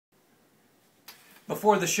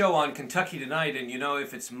Before the show on Kentucky Tonight, and you know,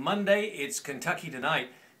 if it's Monday, it's Kentucky Tonight.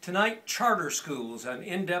 Tonight, charter schools, an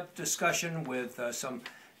in-depth discussion with some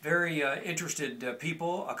very interested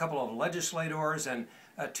people, a couple of legislators and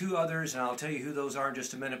two others, and I'll tell you who those are in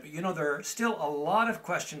just a minute. But you know, there are still a lot of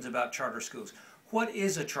questions about charter schools. What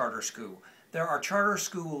is a charter school? There are charter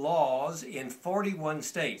school laws in 41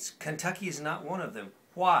 states. Kentucky is not one of them.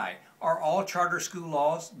 Why? Are all charter school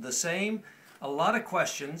laws the same? A lot of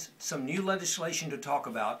questions, some new legislation to talk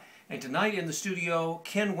about. And tonight in the studio,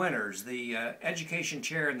 Ken Winters, the education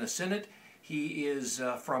chair in the Senate. He is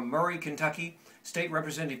from Murray, Kentucky. State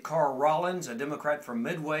Representative Carl Rollins, a Democrat from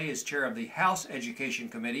Midway, is chair of the House Education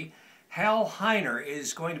Committee. Hal Heiner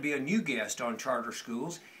is going to be a new guest on charter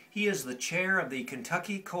schools. He is the chair of the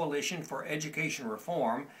Kentucky Coalition for Education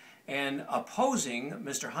Reform, and opposing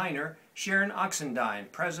Mr. Heiner, Sharron Oxendine,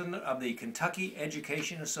 president of the Kentucky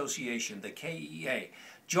Education Association, the KEA.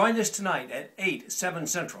 Join us tonight at 8, 7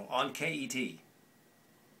 Central on KET.